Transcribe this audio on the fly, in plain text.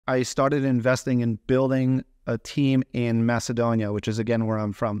I started investing in building a team in Macedonia, which is again where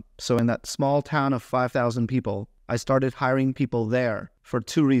I'm from. So in that small town of 5,000 people, I started hiring people there for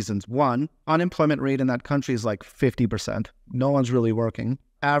two reasons. One, unemployment rate in that country is like 50%. No one's really working.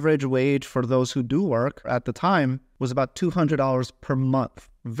 Average wage for those who do work at the time was about $200 per month.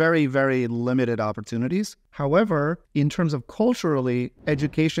 Very, very limited opportunities. However, in terms of culturally,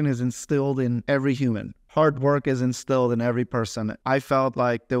 education is instilled in every human. Hard work is instilled in every person. I felt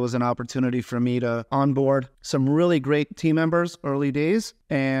like there was an opportunity for me to onboard some really great team members early days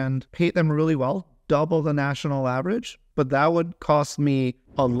and pay them really well, double the national average. But that would cost me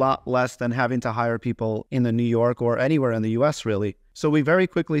a lot less than having to hire people in the New York or anywhere in the US, really. So we very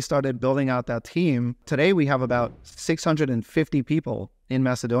quickly started building out that team. Today, we have about 650 people in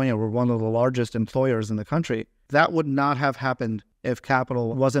Macedonia. We're one of the largest employers in the country. That would not have happened if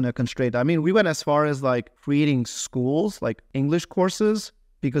capital wasn't a constraint. I mean, we went as far as like creating schools, like English courses,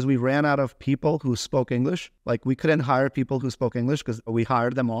 because we ran out of people who spoke English. Like we couldn't hire people who spoke English because we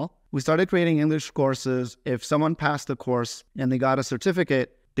hired them all. We started creating English courses. If someone passed the course and they got a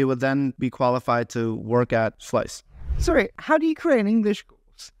certificate, they would then be qualified to work at Slice. Sorry, how do you create an English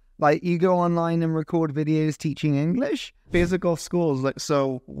course? Like you go online and record videos teaching English? Physical schools.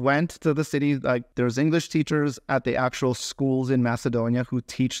 So went to the city, like there's English teachers at the actual schools in Macedonia who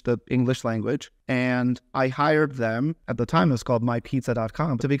teach the English language. And I hired them, at the time it was called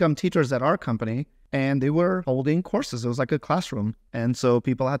mypizza.com, to become teachers at our company. And they were holding courses. It was like a classroom. And so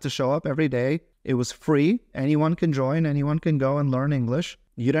people had to show up every day. It was free. Anyone can join. Anyone can go and learn English.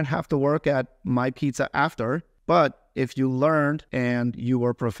 You didn't have to work at My Pizza after. But if you learned and you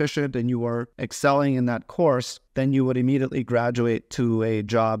were proficient and you were excelling in that course, then you would immediately graduate to a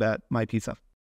job at My Pizza.